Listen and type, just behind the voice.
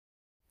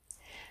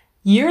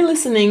You're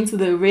listening to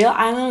the Real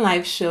Island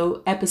Life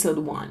Show, Episode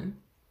 1.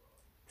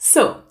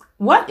 So,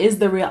 what is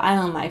the Real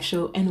Island Life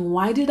Show and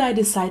why did I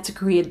decide to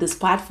create this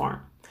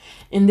platform?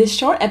 In this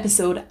short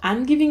episode,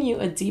 I'm giving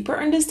you a deeper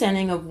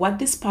understanding of what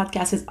this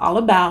podcast is all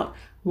about,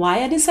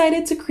 why I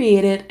decided to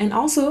create it, and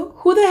also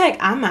who the heck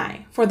am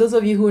I, for those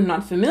of you who are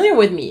not familiar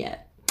with me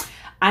yet.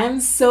 I am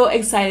so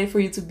excited for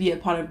you to be a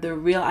part of the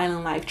Real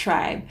Island Life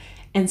tribe.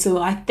 And so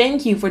I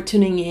thank you for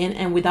tuning in,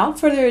 and without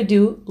further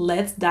ado,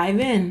 let's dive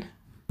in.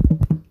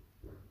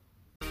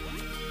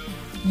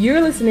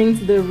 You're listening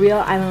to the Real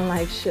Island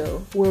Life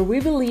Show, where we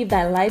believe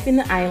that life in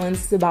the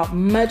islands is about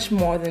much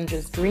more than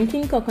just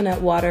drinking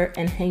coconut water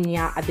and hanging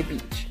out at the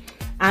beach.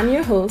 I'm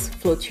your host,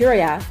 Flo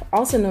Turiaf,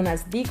 also known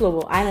as the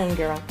Global Island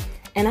Girl,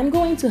 and I'm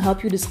going to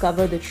help you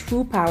discover the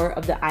true power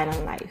of the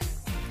island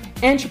life.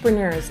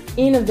 Entrepreneurs,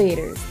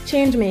 innovators,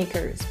 change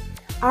makers.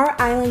 Our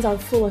islands are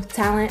full of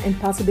talent and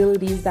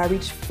possibilities that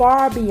reach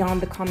far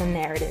beyond the common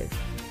narrative.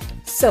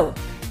 So,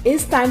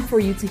 it's time for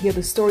you to hear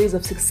the stories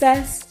of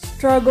success,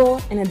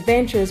 struggle, and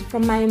adventures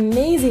from my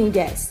amazing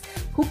guests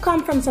who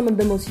come from some of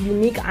the most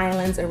unique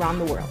islands around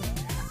the world.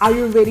 Are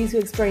you ready to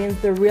experience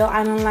the real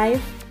island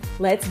life?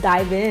 Let's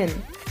dive in.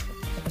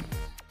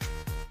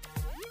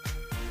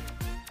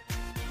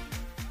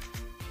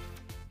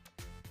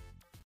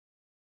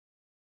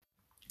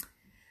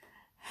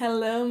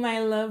 Hello,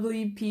 my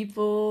lovely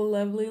people,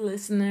 lovely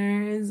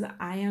listeners.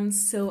 I am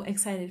so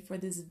excited for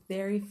this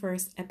very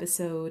first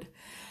episode.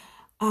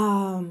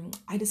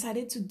 I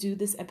decided to do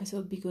this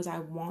episode because I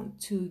want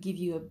to give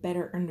you a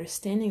better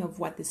understanding of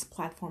what this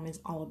platform is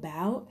all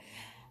about.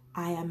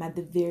 I am at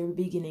the very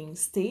beginning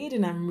stage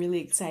and I'm really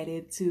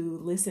excited to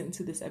listen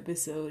to this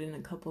episode in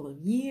a couple of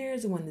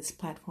years when this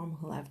platform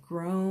will have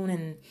grown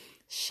and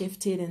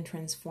shifted and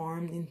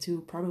transformed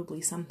into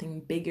probably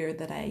something bigger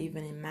that I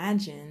even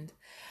imagined.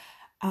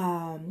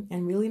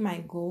 And really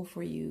my goal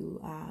for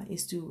you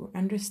is to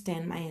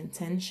understand my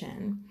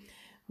intention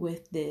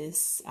with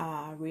this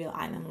Real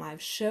Island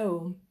Live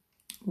show,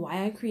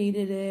 why I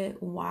created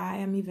it, why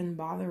I'm even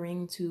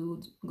bothering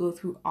to go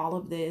through all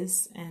of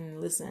this.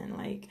 And listen,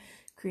 like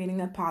creating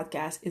a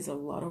podcast is a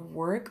lot of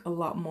work, a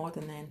lot more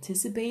than I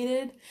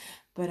anticipated,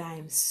 but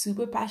I'm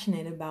super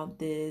passionate about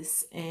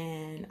this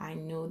and I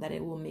know that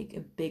it will make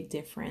a big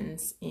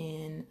difference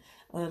in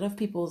a lot of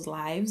people's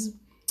lives.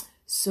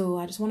 So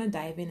I just want to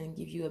dive in and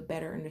give you a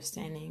better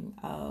understanding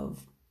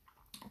of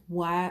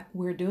what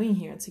we're doing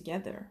here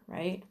together,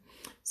 right?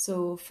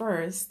 So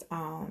first,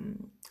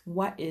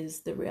 what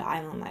is the Real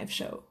Island Live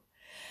Show?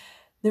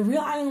 The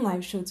Real Island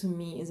Live Show to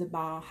me is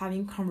about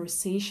having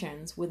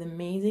conversations with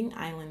amazing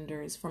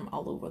islanders from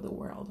all over the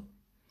world.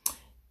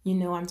 You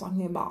know, I'm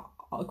talking about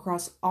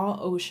across all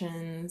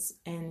oceans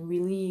and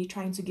really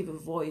trying to give a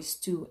voice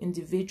to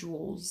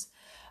individuals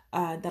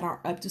that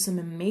are up to some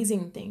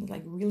amazing things,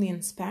 like really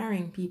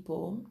inspiring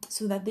people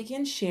so that they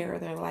can share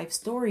their life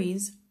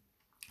stories,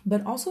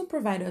 but also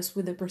provide us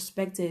with a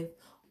perspective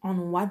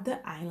on what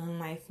the island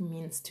life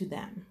means to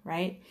them,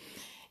 right?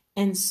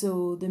 And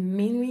so the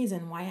main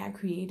reason why I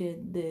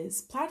created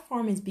this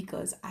platform is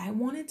because I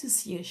wanted to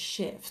see a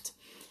shift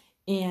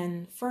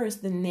in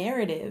first the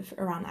narrative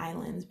around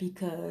islands,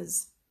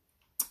 because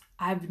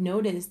I've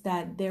noticed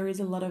that there is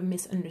a lot of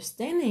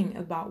misunderstanding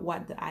about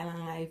what the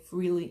island life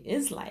really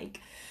is like.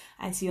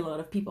 I see a lot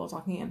of people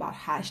talking about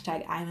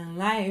hashtag island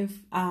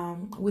life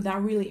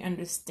without really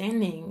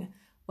understanding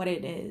what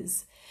it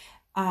is.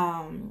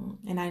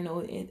 And I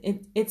know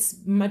it's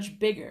much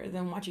bigger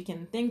than what you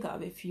can think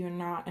of if you're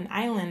not an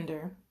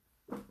islander,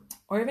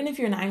 or even if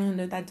you're an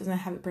islander that doesn't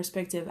have a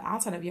perspective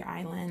outside of your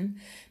island.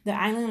 The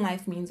island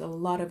life means a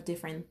lot of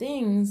different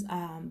things,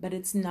 but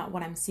it's not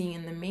what I'm seeing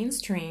in the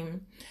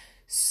mainstream.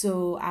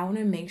 So I want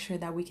to make sure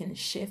that we can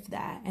shift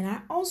that. And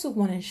I also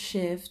want to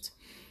shift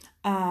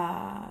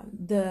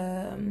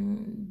the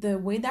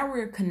way that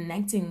we're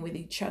connecting with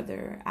each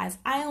other as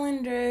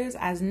islanders,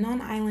 as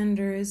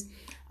non-islanders.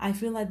 I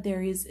feel like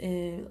there is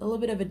a little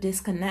bit of a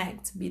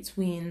disconnect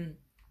between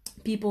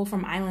people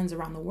from islands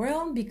around the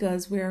world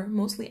because we're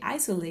mostly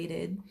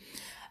isolated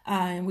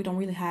and we don't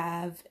really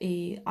have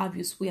a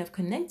obvious way of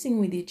connecting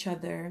with each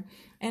other.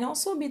 And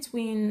also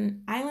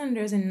between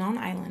islanders and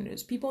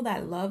non-islanders, people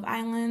that love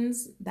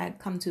islands, that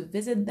come to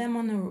visit them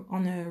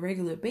on a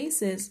regular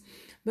basis,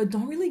 but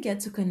don't really get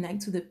to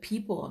connect to the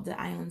people of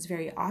the islands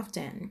very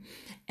often.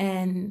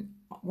 And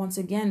once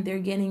again, they're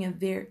getting a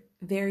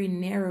very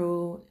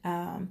narrow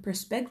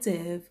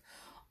perspective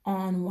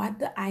on what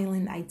the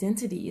island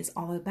identity is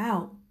all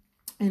about.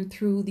 And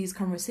through these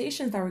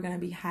conversations that we're going to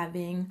be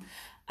having,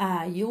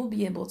 you'll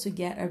be able to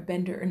get a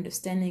better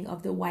understanding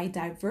of the wide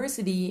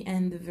diversity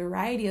and the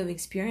variety of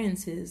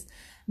experiences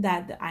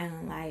that the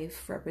island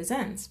life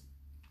represents.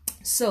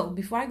 So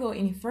before I go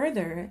any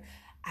further,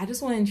 I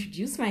just want to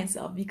introduce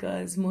myself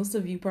because most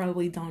of you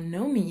probably don't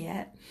know me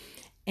yet.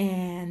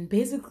 And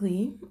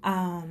basically,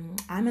 I'm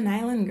an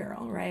island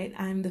girl, right?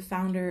 I'm the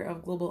founder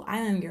of Global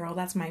Island Girl.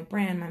 That's my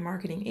brand, my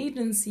marketing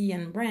agency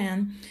and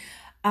brand.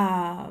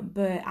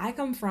 But I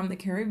come from the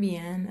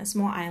Caribbean, a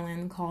small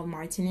island called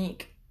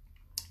Martinique.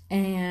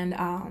 And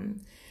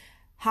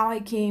How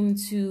I came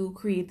to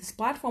create this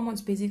platform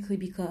was basically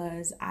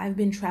because I've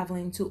been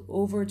traveling to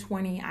over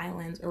 20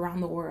 islands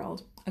around the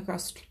world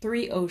across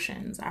 3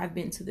 oceans. I've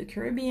been to the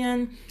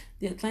Caribbean,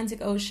 the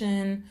Atlantic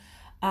Ocean,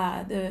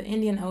 the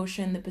Indian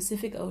Ocean, the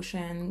Pacific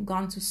Ocean,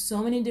 gone to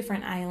so many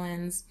different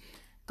islands,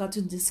 got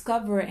to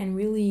discover and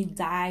really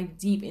dive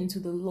deep into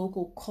the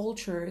local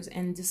cultures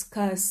and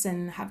discuss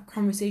and have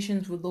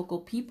conversations with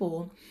local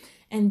people.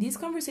 And these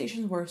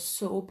conversations were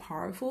so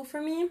powerful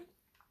for me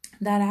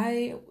that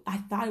I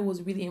thought it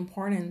was really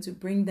important to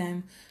bring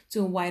them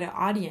to a wider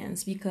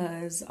audience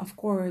because, of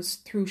course,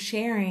 through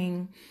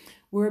sharing,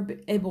 we're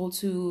able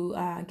to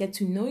get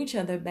to know each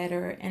other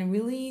better and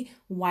really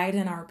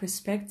widen our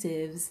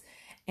perspectives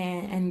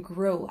and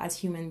grow as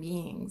human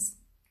beings.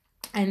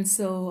 And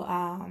so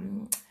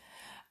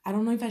I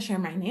don't know if I share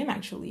my name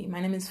actually.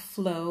 My name is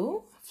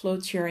Flo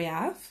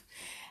Turiaf,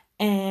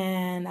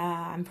 and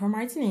I'm from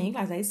Martinique,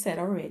 as I said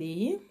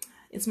already.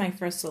 It's my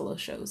first solo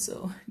show,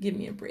 so give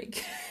me a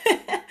break.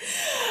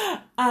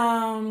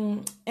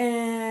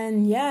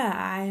 And yeah,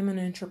 I'm an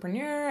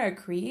entrepreneur, a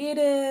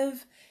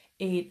creative,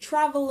 a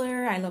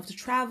traveler. I love to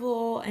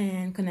travel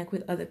and connect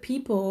with other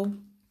people.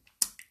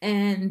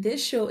 And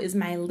this show is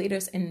my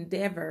latest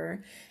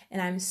endeavor, and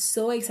I'm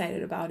so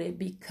excited about it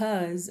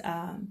because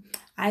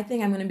I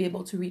think I'm going to be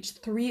able to reach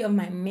 3 of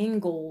my main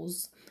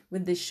goals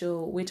with this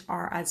show, which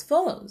are as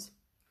follows.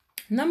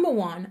 Number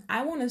 1,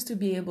 I want us to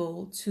be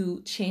able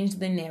to change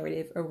the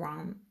narrative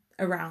around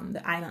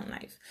the island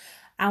life.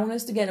 I want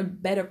us to get a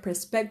better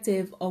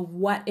perspective of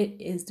what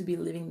it is to be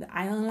living the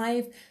island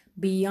life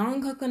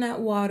beyond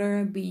coconut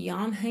water,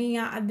 beyond hanging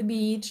out at the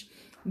beach,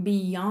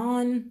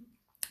 beyond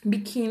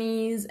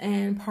bikinis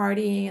and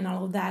partying and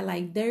all of that.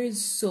 Like, there is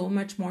so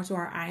much more to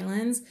our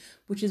islands,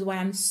 which is why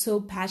I'm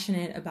so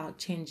passionate about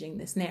changing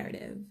this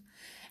narrative.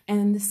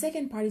 And the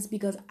second part is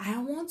because I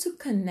want to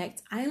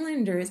connect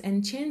islanders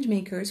and change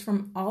makers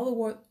from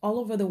all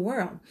over the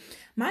world.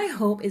 My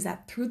hope is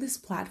that through this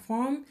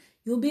platform,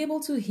 you'll be able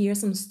to hear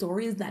some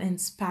stories that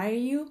inspire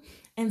you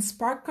and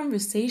spark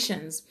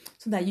conversations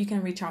so that you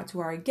can reach out to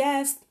our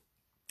guests,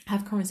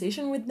 have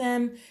conversation with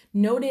them,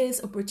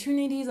 notice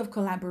opportunities of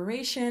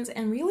collaborations,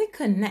 and really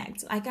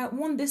connect. Like, I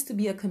want this to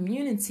be a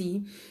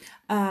community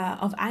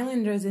of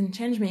islanders and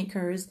change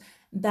makers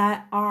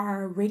that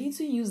are ready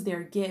to use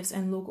their gifts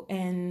and local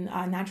and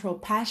natural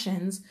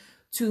passions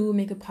to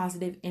make a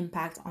positive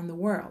impact on the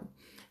world.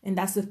 And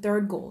that's the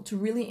third goal, to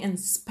really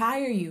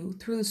inspire you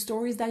through the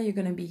stories that you're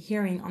going to be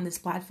hearing on this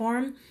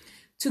platform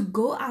to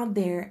go out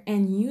there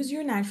and use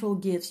your natural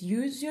gifts,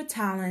 use your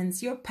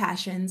talents, your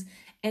passions,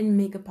 and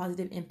make a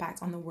positive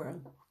impact on the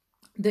world.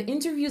 The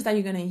interviews that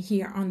you're going to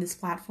hear on this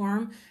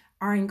platform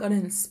aren't going to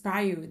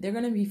inspire you. They're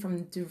going to be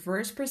from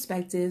diverse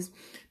perspectives,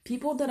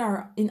 people that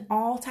are in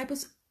all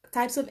types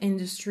of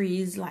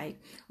industries.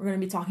 Like, we're going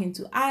to be talking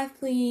to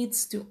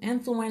athletes, to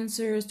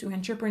influencers, to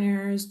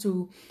entrepreneurs,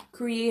 to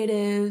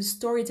creatives,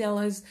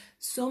 storytellers,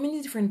 so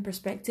many different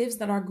perspectives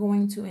that are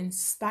going to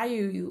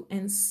inspire you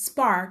and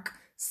spark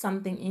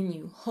something in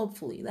you.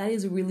 Hopefully, that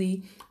is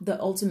really the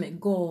ultimate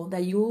goal,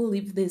 that you will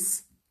leave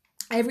this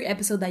every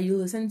episode that you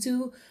listen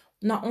to.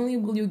 Not only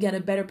will you get a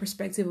better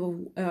perspective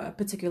of a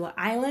particular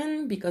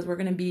island, because we're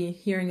going to be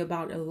hearing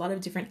about a lot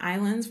of different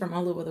islands from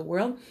all over the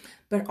world,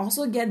 but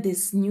also get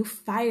this new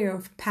fire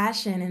of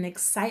passion and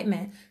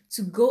excitement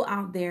to go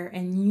out there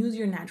and use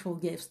your natural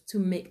gifts to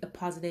make a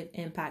positive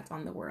impact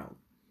on the world.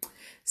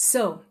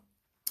 So,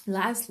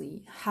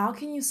 lastly, how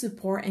can you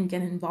support and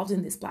get involved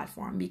in this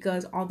platform?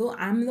 Because although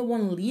I'm the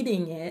one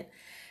leading it,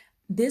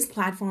 this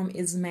platform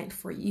is meant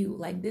for you.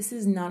 Like, this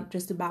is not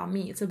just about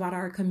me. It's about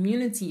our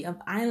community of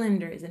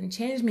islanders and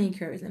change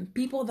makers and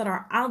people that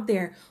are out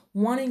there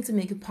wanting to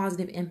make a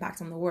positive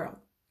impact on the world.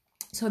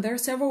 So there are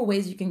several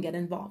ways you can get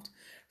involved.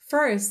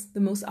 First,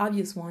 the most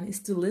obvious one is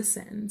to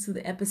listen to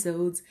the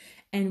episodes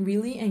and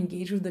really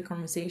engage with the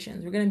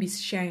conversations. We're going to be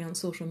sharing on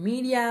social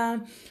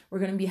media. We're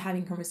going to be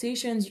having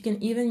conversations. You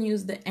can even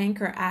use the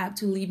Anchor app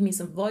to leave me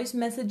some voice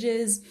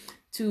messages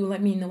to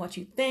let me know what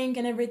you think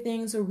and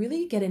everything. So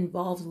really get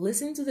involved,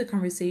 listen to the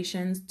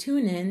conversations,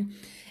 tune in,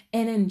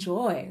 and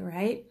enjoy,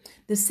 right?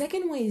 The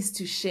second way is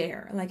to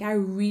share. Like, I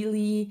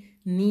really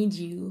need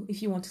you,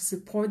 if you want to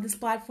support this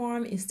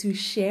platform, is to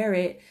share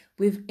it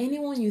with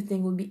anyone you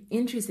think would be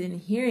interested in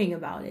hearing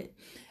about it.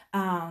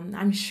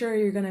 I'm sure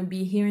you're going to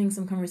be hearing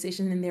some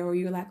conversation in there where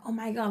you're like, oh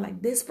my God,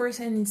 like, this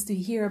person needs to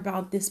hear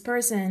about this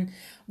person.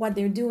 What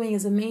they're doing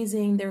is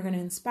amazing. They're going to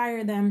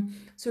inspire them.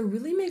 So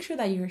really make sure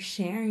that you're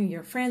sharing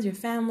your friends, your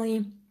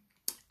family,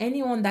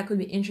 anyone that could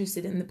be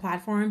interested in the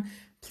platform.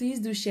 Please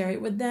do share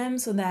it with them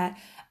so that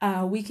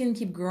we can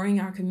keep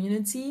growing our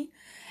community.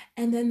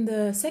 And then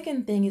the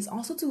second thing is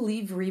also to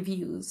leave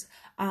reviews.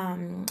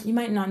 You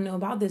might not know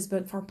about this,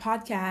 but for a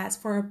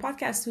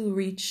podcast to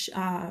reach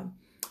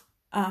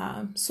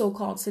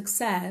so-called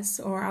success,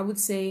 or I would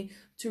say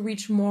to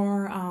reach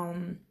more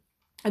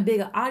a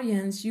bigger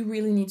audience, you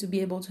really need to be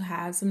able to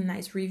have some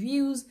nice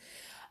reviews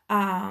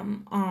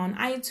on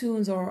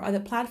iTunes or other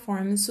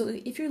platforms. So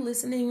if you're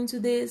listening to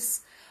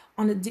this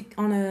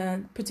on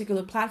a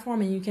particular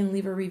platform and you can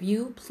leave a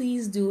review,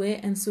 please do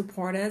it and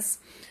support us,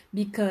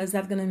 because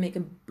that's going to make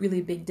a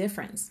really big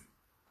difference.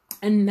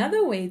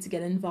 Another way to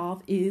get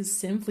involved is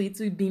simply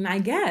to be my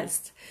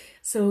guest.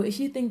 So if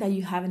you think that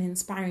you have an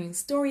inspiring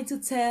story to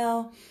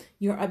tell,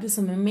 you're up to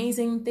some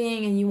amazing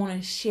thing and you want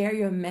to share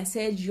your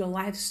message, your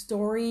life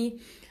story,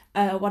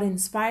 what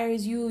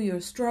inspires you,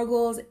 your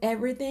struggles,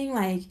 everything,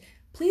 like,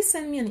 please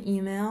send me an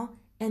email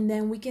and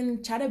then we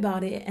can chat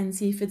about it and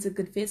see if it's a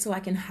good fit so I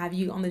can have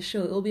you on the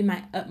show. It'll be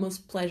my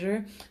utmost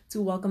pleasure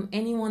to welcome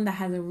anyone that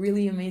has a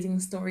really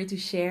amazing story to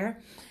share.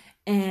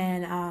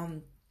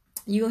 And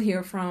you'll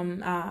hear from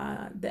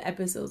the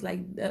episodes.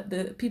 Like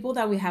the people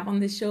that we have on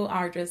this show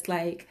are just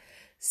like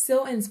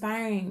so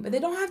inspiring, but they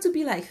don't have to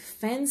be like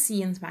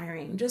fancy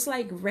inspiring, just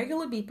like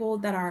regular people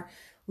that are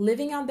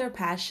living out their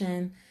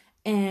passion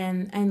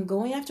and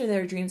going after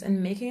their dreams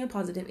and making a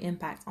positive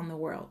impact on the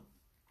world.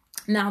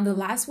 Now, the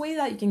last way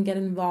that you can get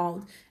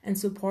involved and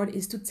support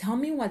is to tell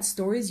me what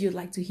stories you'd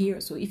like to hear.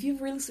 So if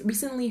you've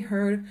recently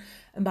heard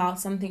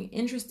about something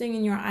interesting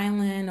in your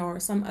island or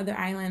some other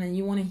island and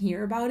you want to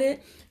hear about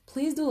it,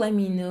 please do let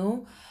me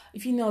know.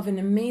 If you know of an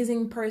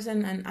amazing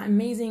person, an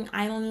amazing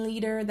island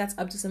leader that's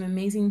up to some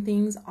amazing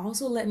things,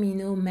 also let me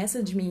know,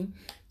 message me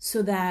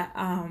so that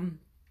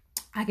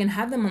I can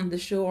have them on the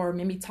show or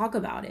maybe talk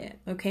about it,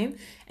 okay?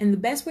 And the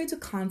best way to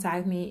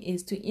contact me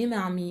is to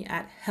email me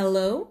at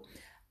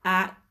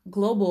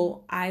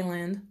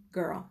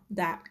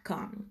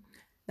hello@globalIslandGirl.com.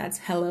 That's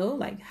hello,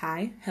 like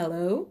hi,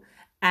 hello,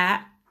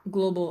 at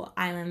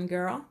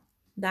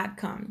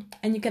globalIslandGirl.com.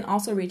 And you can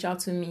also reach out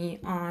to me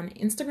on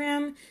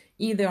Instagram,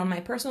 either on my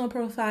personal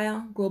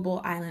profile,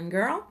 Global Island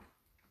Girl,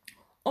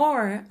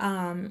 or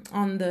on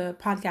the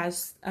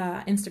podcast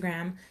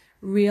Instagram,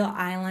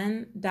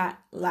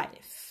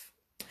 realisland.life.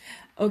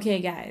 Okay,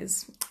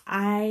 guys,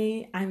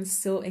 I'm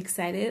so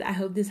excited. I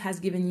hope this has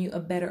given you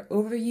a better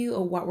overview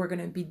of what we're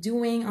going to be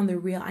doing on the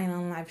Real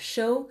Island Life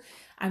show.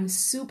 I'm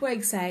super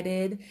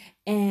excited,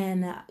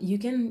 and you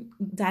can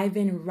dive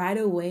in right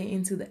away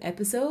into the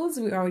episodes.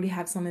 We already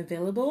have some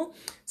available.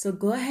 So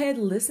go ahead,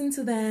 listen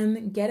to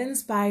them, get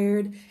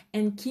inspired,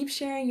 and keep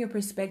sharing your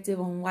perspective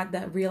on what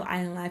that Real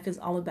Island Life is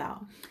all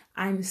about.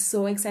 I'm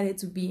so excited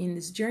to be in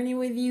this journey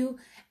with you,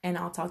 and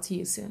I'll talk to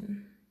you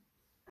soon.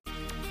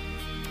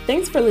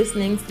 Thanks for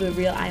listening to the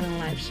Real Island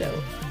Life show.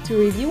 To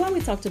review what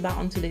we talked about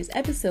on today's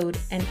episode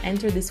and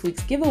enter this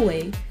week's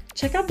giveaway,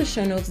 check out the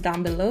show notes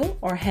down below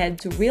or head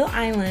to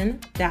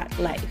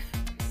realisland.life.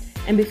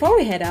 And before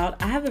we head out,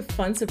 I have a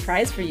fun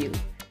surprise for you.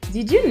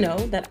 Did you know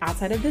that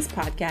outside of this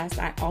podcast,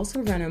 I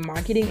also run a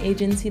marketing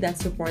agency that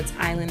supports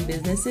island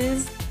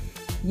businesses?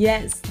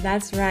 Yes,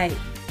 that's right.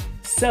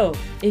 So,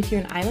 if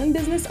you're an island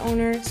business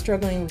owner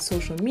struggling with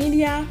social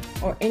media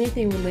or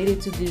anything related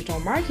to digital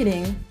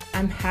marketing,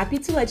 I'm happy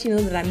to let you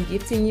know that I'm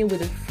gifting you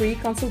with a free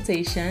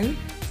consultation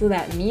so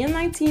that me and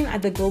my team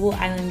at the Global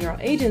Island Girl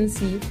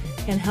Agency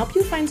can help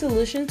you find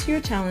solutions to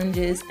your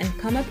challenges and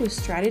come up with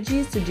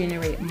strategies to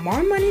generate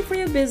more money for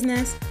your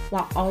business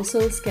while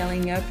also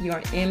scaling up your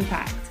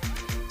impact.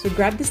 To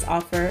grab this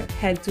offer,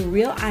 head to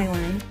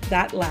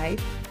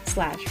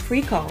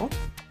realisland.life/free call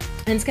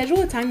and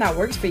schedule a time that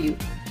works for you.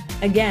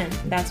 Again,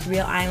 that's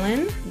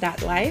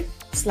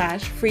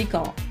realisland.life/free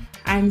call.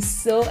 I'm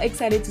so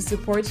excited to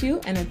support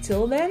you, and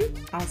until then,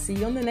 I'll see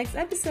you on the next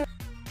episode.